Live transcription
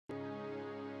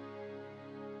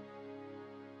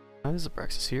guys,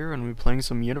 Abraxas here, and we'll be playing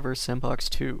some Universe Sandbox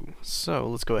 2. So,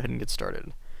 let's go ahead and get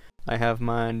started. I have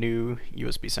my new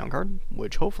USB sound card,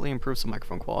 which hopefully improves the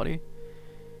microphone quality.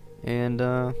 And,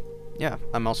 yeah,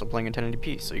 I'm also playing in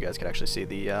 1080p, so you guys can actually see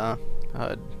the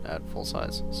HUD at full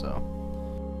size. So,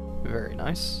 very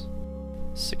nice.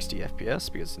 60 FPS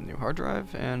because of the new hard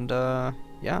drive, and,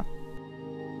 yeah.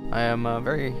 I am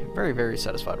very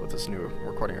satisfied with this new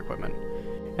recording equipment.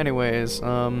 Anyways,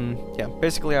 yeah,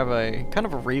 basically I have a kind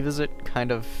of a revisit,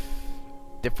 kind of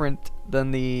different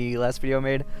than the last video I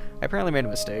made. I apparently made a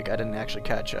mistake. I didn't actually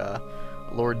catch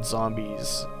Lord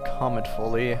Zombie's comment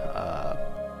fully,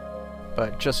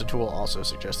 but Just a Tool also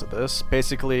suggested this.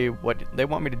 Basically, what they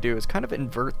want me to do is kind of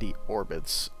invert the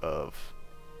orbits of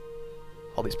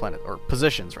all these planets, or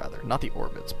positions rather, not the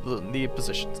orbits, the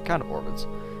positions, kind of orbits.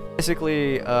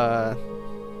 Basically,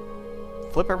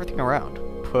 flip everything around.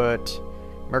 Put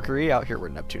Mercury out here where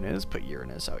Neptune is, put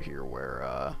Uranus out here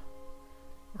where,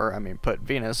 put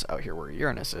Venus out here where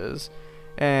Uranus is,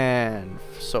 and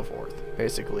so forth.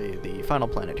 Basically, the final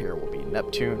planet here will be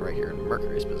Neptune right here in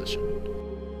Mercury's position.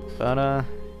 But,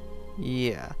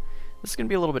 yeah. This is going to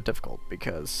be a little bit difficult,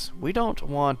 because we don't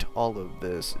want all of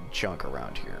this junk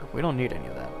around here. We don't need any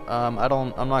of that. I'm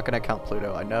not going to count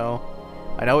Pluto, I know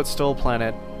it's still a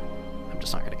planet. I'm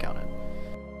just not going to count it.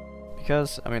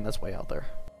 Because, I mean, that's way out there.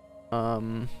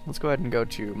 Let's go ahead and go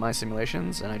to my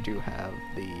simulations, and I do have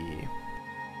the,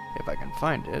 if I can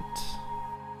find it.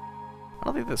 I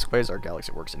don't think this Quasar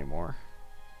Galaxy works anymore.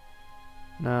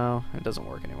 No, it doesn't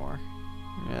work anymore.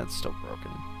 Yeah, it's still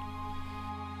broken.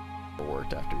 It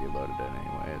worked after you loaded it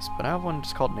anyways, but I have one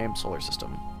just called Named Solar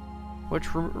System,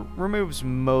 which removes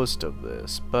most of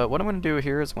this. But what I'm going to do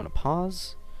here is I'm going to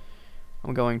pause.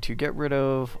 I'm going to get rid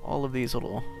of all of these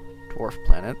little dwarf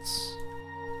planets.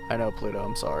 I know Pluto,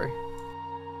 I'm sorry.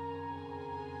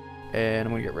 And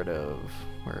I'm going to get rid of,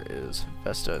 where is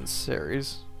Vesta and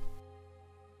Ceres.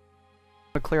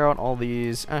 I'm going to clear out all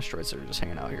these asteroids that are just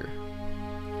hanging out here.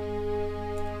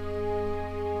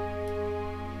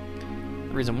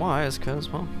 The reason why is because,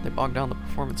 well, they bog down the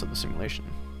performance of the simulation.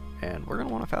 And we're going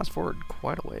to want to fast forward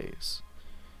quite a ways.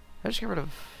 Did I just get rid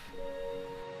of...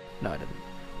 No, I didn't.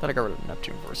 I thought I got rid of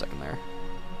Neptune for a second there.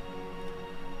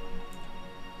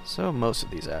 So most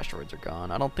of these asteroids are gone.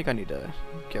 I don't think I need to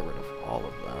get rid of all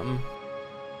of them.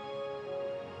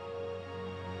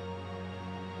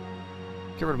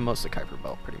 Get rid of most of the Kuiper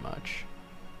Belt, pretty much.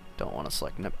 Don't want to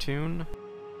select Neptune.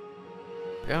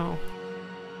 Go.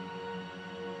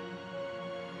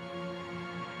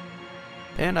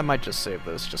 And I might just save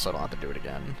this, just so I don't have to do it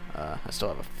again. I still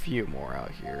have a few more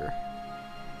out here.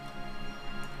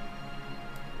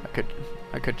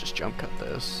 I could just jump cut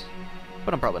this,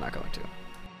 but I'm probably not going to.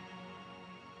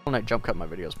 Why don't I jump cut my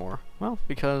videos more? Well,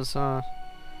 because, I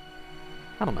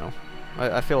don't know.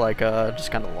 I feel like,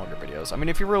 just kind of longer videos. I mean,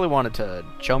 if you really wanted to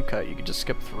jump cut, you could just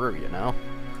skip through, you know?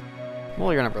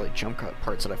 Well, you're not really jump cut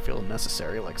parts that I feel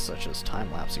necessary, like such as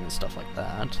time-lapsing and stuff like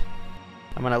that.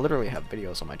 I mean, I literally have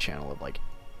videos on my channel of, like,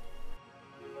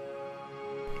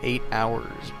 8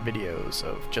 hours videos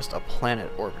of just a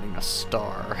planet orbiting a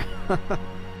star.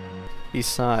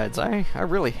 Besides, I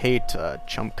really hate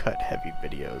jump cut heavy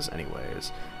videos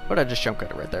anyways. But I just jump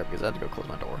cut it right there because I had to go close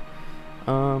my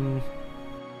door.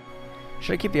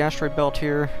 Should I keep the asteroid belt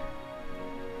here?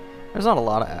 There's not a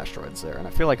lot of asteroids there, and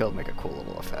I feel like it'll make a cool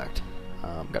little effect.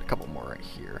 Got a couple more right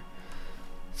here.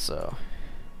 So,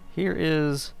 here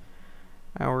is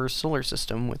our solar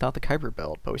system without the Kuiper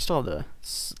Belt, but we still have the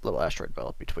little asteroid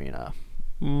belt between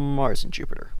Mars and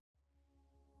Jupiter.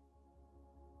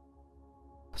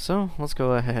 So, let's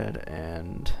go ahead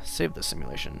and save the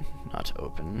simulation. Not to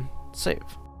open. Save.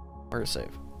 Where's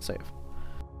save? Save.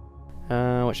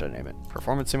 What should I name it?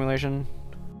 Performance simulation?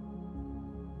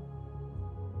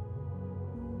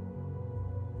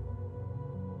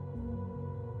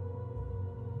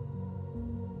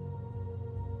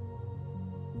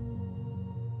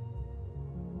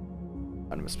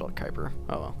 I misspelled Kuiper.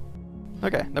 Oh well.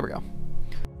 Okay, there we go.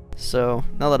 So,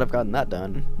 now that I've gotten that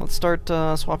done, let's start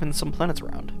swapping some planets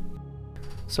around.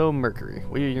 So, Mercury.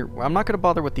 I'm not going to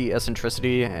bother with the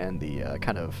eccentricity and the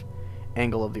kind of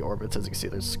angle of the orbits. As you can see,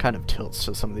 there's kind of tilts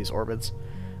to some of these orbits.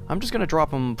 I'm just going to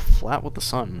drop them flat with the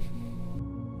sun.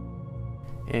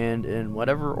 And in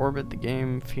whatever orbit the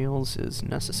game feels is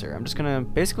necessary. I'm just going to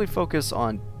basically focus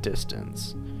on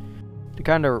distance to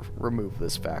kind of remove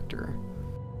this factor.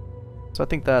 So I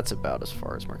think that's about as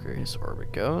far as Mercury's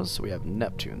orbit goes. So we have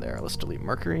Neptune there. Let's delete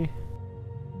Mercury.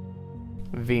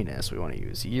 Venus, we want to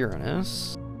use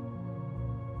Uranus.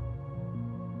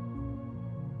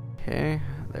 Okay,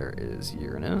 there is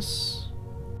Uranus.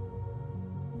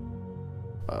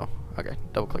 Oh, Okay,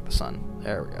 double click the sun.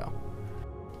 There we go.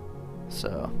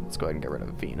 So let's go ahead and get rid of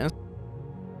Venus.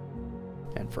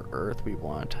 And for Earth, we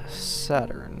want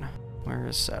Saturn. Where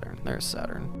is Saturn? There's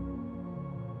Saturn.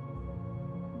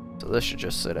 So this should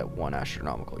just sit at 1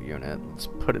 astronomical unit. Let's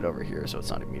put it over here so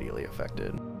it's not immediately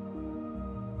affected.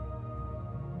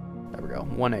 There we go,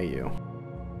 1 AU.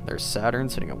 There's Saturn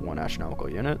sitting at 1 astronomical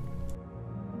unit.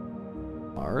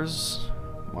 Mars.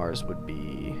 Mars would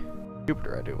be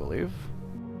Jupiter, I do believe.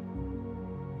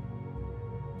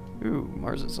 Ooh,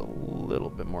 Mars is a little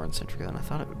bit more eccentric than I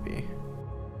thought it would be.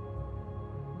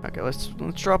 Okay, let's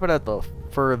drop it at the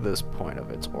furthest point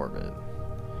of its orbit.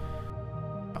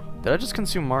 Oh, did I just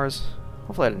consume Mars?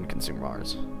 Hopefully I didn't consume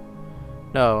Mars.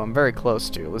 No, I'm very close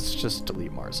to. Let's just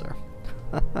delete Mars there.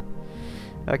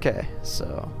 Okay,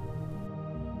 so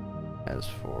as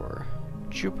for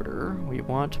Jupiter, we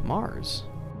want Mars.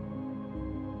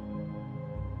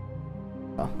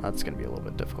 Oh, that's gonna be a little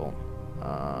bit difficult.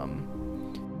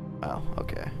 Wow,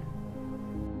 okay.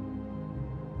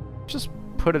 Just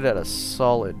put it at a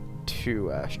solid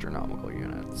 2 astronomical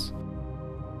units.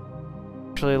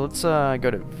 Actually, let's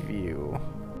go to view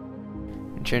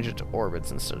and change it to orbits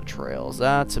instead of trails.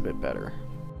 That's a bit better.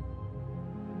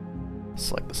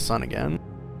 Select the sun again.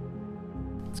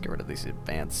 Let's get rid of these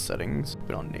advanced settings.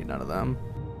 We don't need none of them.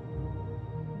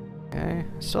 Okay,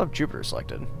 I still have Jupiter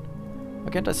selected.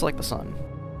 Why can't I select the sun?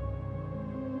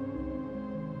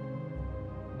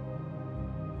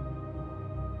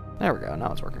 There we go,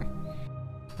 now it's working.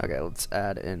 Okay, let's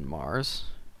add in Mars.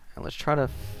 And let's try to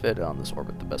fit on this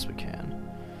orbit the best we can.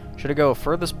 Should it go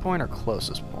furthest point or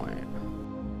closest point?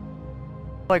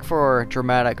 Like for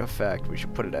dramatic effect, we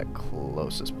should put it at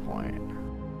closest point.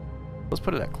 Let's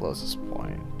put it at closest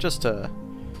point, just to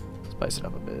spice it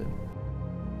up a bit.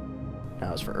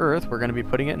 Now as for Earth, we're going to be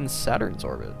putting it in Saturn's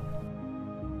orbit.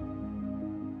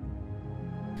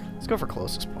 Let's go for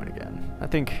closest point again. I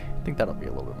think that'll be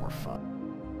a little bit more fun.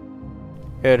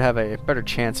 It'd have a better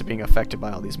chance of being affected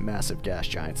by all these massive gas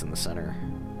giants in the center.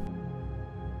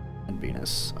 And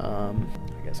Venus. I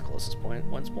guess closest point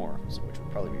once more, so which would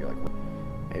probably be like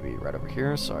maybe right over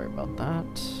here. Sorry about that.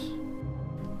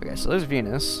 Okay, so there's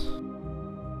Venus.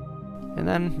 And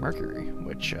then Mercury,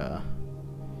 which is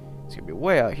going to be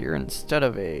way out here. Instead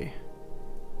of a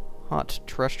hot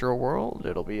terrestrial world,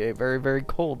 it'll be a very, very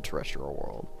cold terrestrial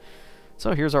world.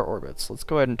 So here's our orbits. Let's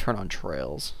go ahead and turn on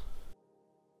trails.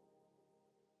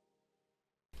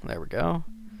 There we go.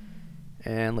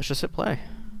 And let's just hit play.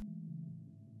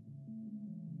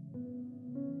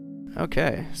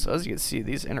 Okay, so as you can see,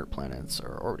 these inner planets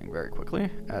are orbiting very quickly,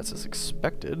 as is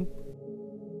expected.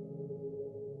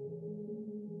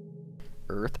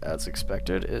 Earth, as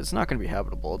expected, is not going to be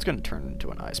habitable. It's going to turn into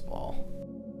an ice ball.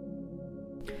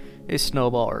 A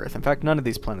snowball Earth. In fact, none of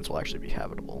these planets will actually be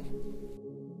habitable.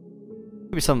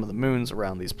 Maybe some of the moons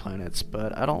around these planets,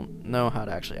 but I don't know how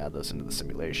to actually add this into the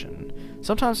simulation.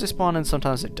 Sometimes they spawn in,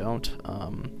 sometimes they don't.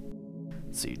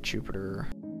 Let's see, Jupiter.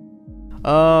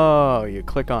 Oh, you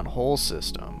click on whole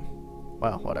system.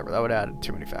 Well, whatever, that would add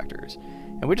too many factors.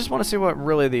 And we just want to see what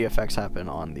really the effects happen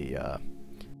on the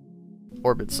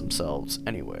orbits themselves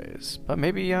anyways. But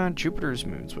maybe Jupiter's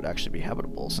moons would actually be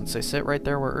habitable since they sit right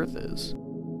there where Earth is.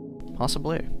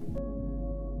 Possibly.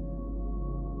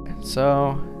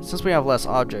 So, since we have less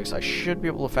objects, I should be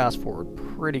able to fast forward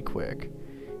pretty quick,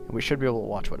 and we should be able to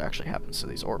watch what actually happens to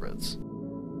these orbits.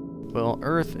 Will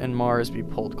Earth and Mars be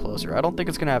pulled closer? I don't think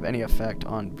it's going to have any effect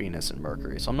on Venus and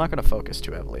Mercury, so I'm not going to focus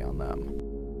too heavily on them.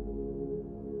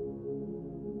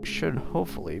 We should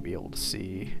hopefully be able to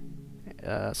see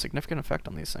a significant effect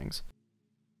on these things.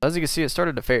 As you can see, it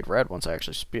started to fade red once I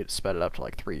actually sped it up to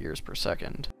like 3 years per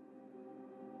second.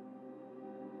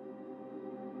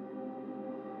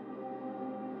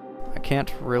 I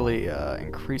can't really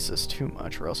increase this too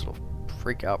much or else it'll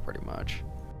freak out pretty much.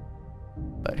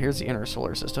 But here's the inner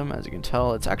solar system. As you can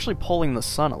tell, it's actually pulling the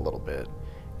sun a little bit.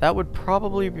 That would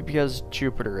probably be because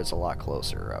Jupiter is a lot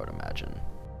closer, I would imagine.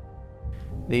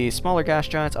 The smaller gas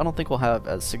giants I don't think will have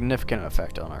as significant an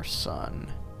effect on our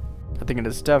sun. I think it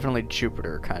is definitely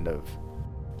Jupiter kind of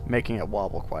making it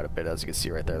wobble quite a bit. As you can see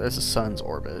right there, there's the sun's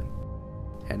orbit.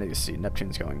 And you can see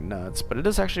Neptune's going nuts, but it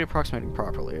is actually approximating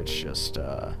properly. It's just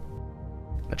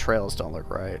the trails don't look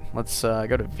right. Let's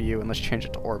go to view and let's change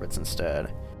it to orbits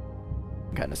instead.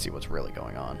 And kind of see what's really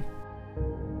going on.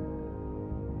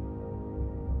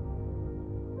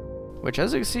 Which,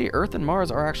 as you can see, Earth and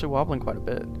Mars are actually wobbling quite a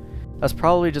bit. That's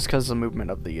probably just because of the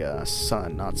movement of the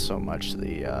sun, not so much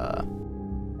the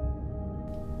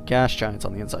gas giants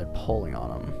on the inside pulling on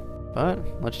them.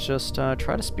 But let's just try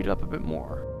to speed it up a bit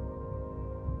more.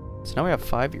 So now we have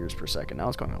 5 years per second. Now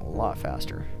it's going a lot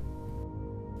faster.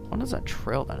 What is that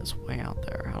trail that is way out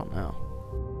there? I don't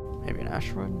know. Maybe an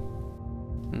asteroid?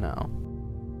 No.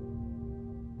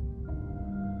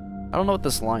 I don't know what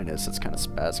this line is. It's kind of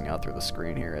spazzing out through the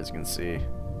screen here, as you can see.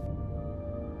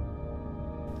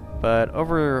 But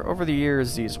over the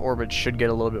years, these orbits should get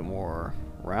a little bit more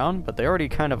round, but they already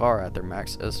kind of are at their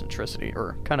max eccentricity,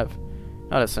 or kind of,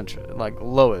 not eccentric, like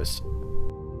lowest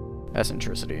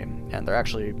eccentricity, and they're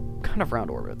actually kind of round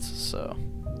orbits, so,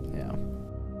 yeah.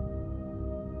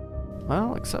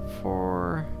 Well, except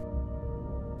for...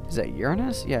 Is that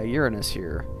Uranus? Yeah, Uranus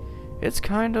here. It's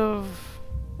kind of,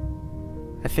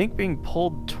 I think, being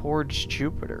pulled towards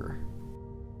Jupiter.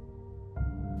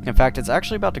 In fact, it's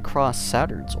actually about to cross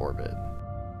Saturn's orbit.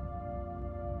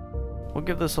 We'll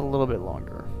give this a little bit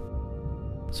longer.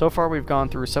 So far, we've gone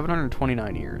through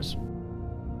 729 years.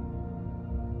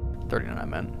 39 I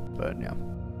meant, but yeah.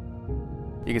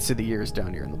 You can see the years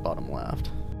down here in the bottom left.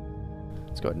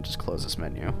 Let's go ahead and just close this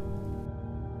menu.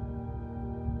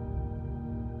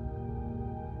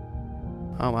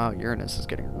 Oh wow, Uranus is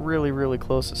getting really, really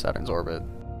close to Saturn's orbit.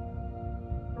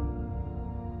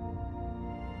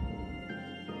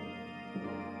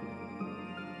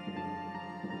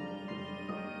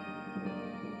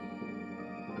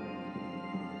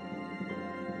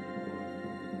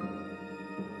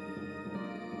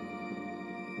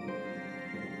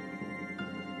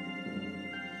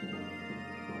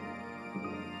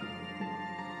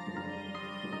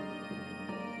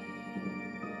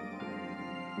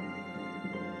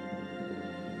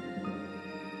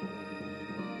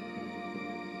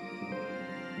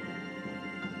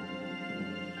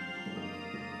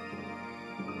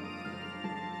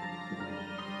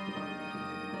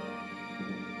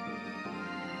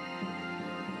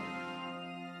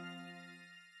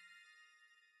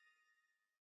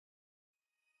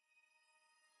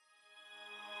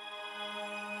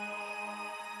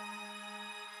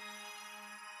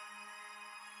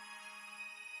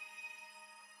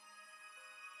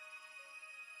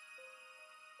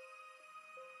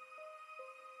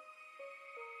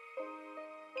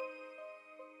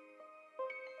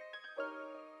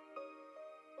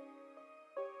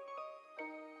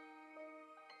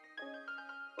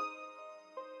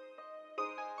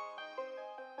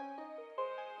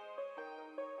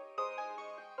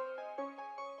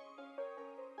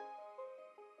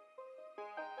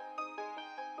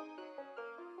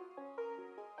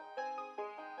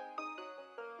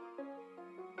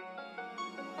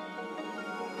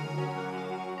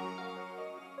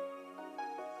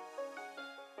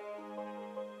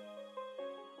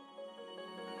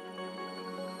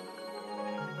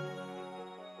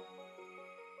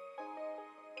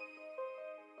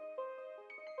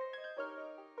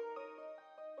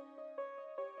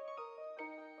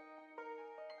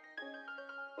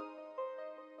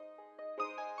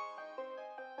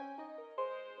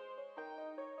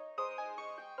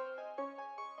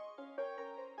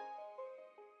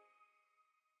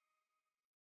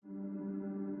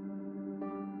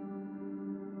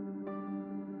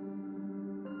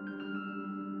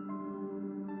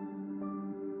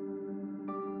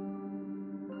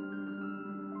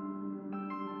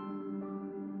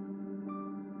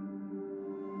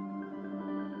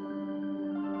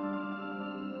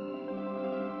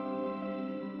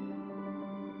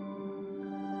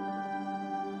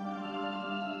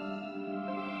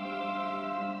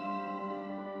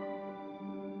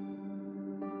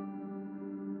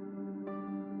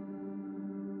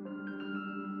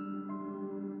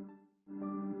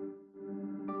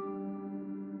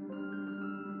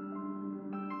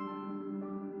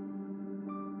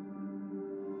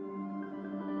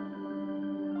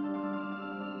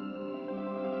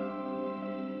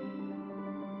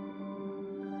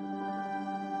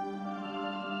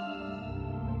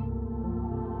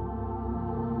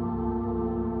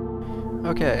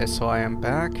 Okay, so I am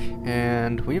back,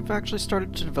 and we've actually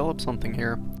started to develop something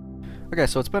here. Okay,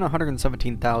 so it's been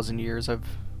 117,000 years.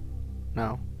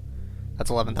 No. That's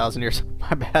 11,000 years.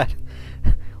 My bad.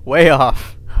 Way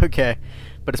off. Okay.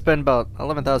 But it's been about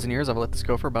 11,000 years. I've let this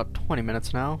go for about 20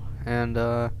 minutes now, and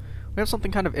we have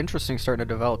something kind of interesting starting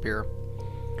to develop here.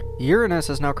 Uranus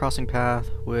is now crossing path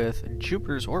with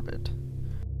Jupiter's orbit.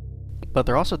 But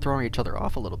they're also throwing each other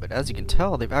off a little bit. As you can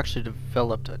tell, they've actually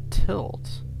developed a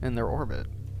tilt in their orbit.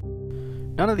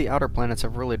 None of the outer planets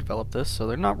have really developed this, so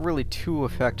they're not really too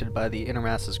affected by the inner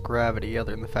mass's gravity,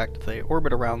 other than the fact that they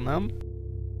orbit around them.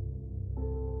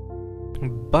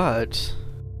 But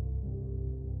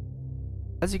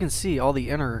as you can see, all the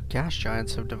inner gas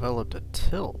giants have developed a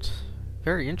tilt.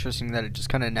 Very interesting that it just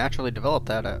kind of naturally developed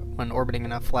that when orbiting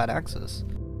in a flat axis.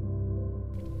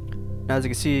 Now, as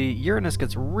you can see, Uranus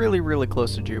gets really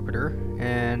close to Jupiter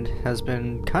and has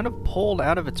been kind of pulled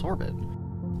out of its orbit.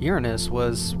 Uranus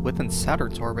was within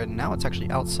Saturn's orbit, and now it's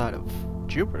actually outside of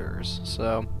Jupiter's,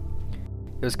 so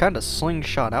it was kind of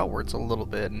slingshot outwards a little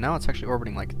bit, and now it's actually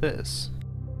orbiting like this.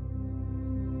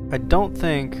 I don't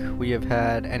think we have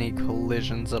had any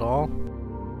collisions at all.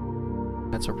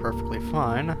 That's perfectly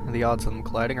fine. The odds of them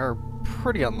colliding are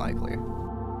pretty unlikely.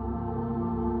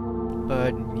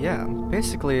 But yeah,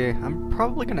 basically, I'm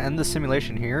probably going to end the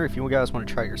simulation here. If you guys want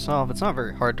to try it yourself, it's not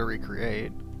very hard to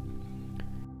recreate.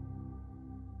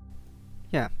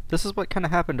 Yeah, this is what kind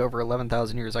of happened over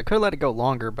 11,000 years. I could have let it go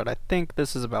longer, but I think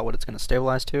this is about what it's going to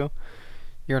stabilize to.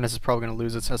 Uranus is probably going to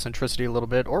lose its eccentricity a little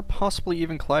bit, or possibly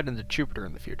even collide into Jupiter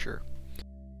in the future.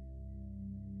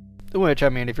 Which, I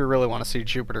mean, if you really want to see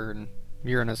Jupiter and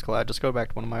Uranus collide, just go back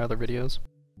to one of my other videos.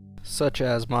 Such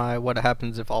as my What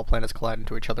Happens If All Planets Collide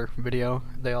Into Each Other video.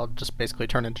 They all just basically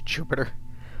turn into Jupiter.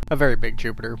 A very big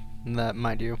Jupiter, that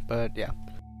mind you, but yeah.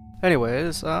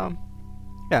 Anyways,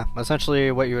 yeah,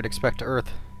 essentially what you would expect to Earth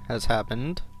has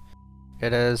happened.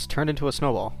 It has turned into a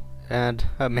snowball. And,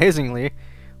 amazingly,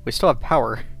 we still have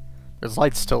power. There's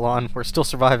lights still on, we're still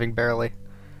surviving barely.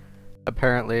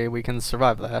 Apparently, we can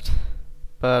survive that.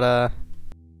 But,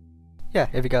 yeah,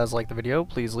 if you guys like the video,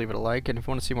 please leave it a like, and if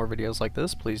you want to see more videos like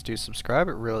this, please do subscribe,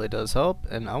 it really does help,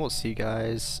 and I will see you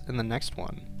guys in the next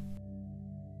one.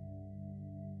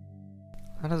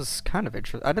 That is kind of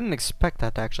interesting. I didn't expect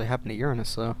that to actually happen to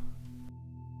Uranus, though.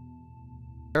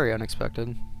 Very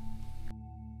unexpected.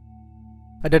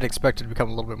 I did expect it to become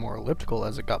a little bit more elliptical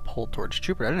as it got pulled towards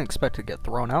Jupiter. I didn't expect it to get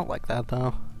thrown out like that,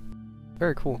 though.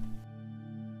 Very cool.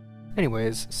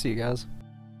 Anyways, see you guys.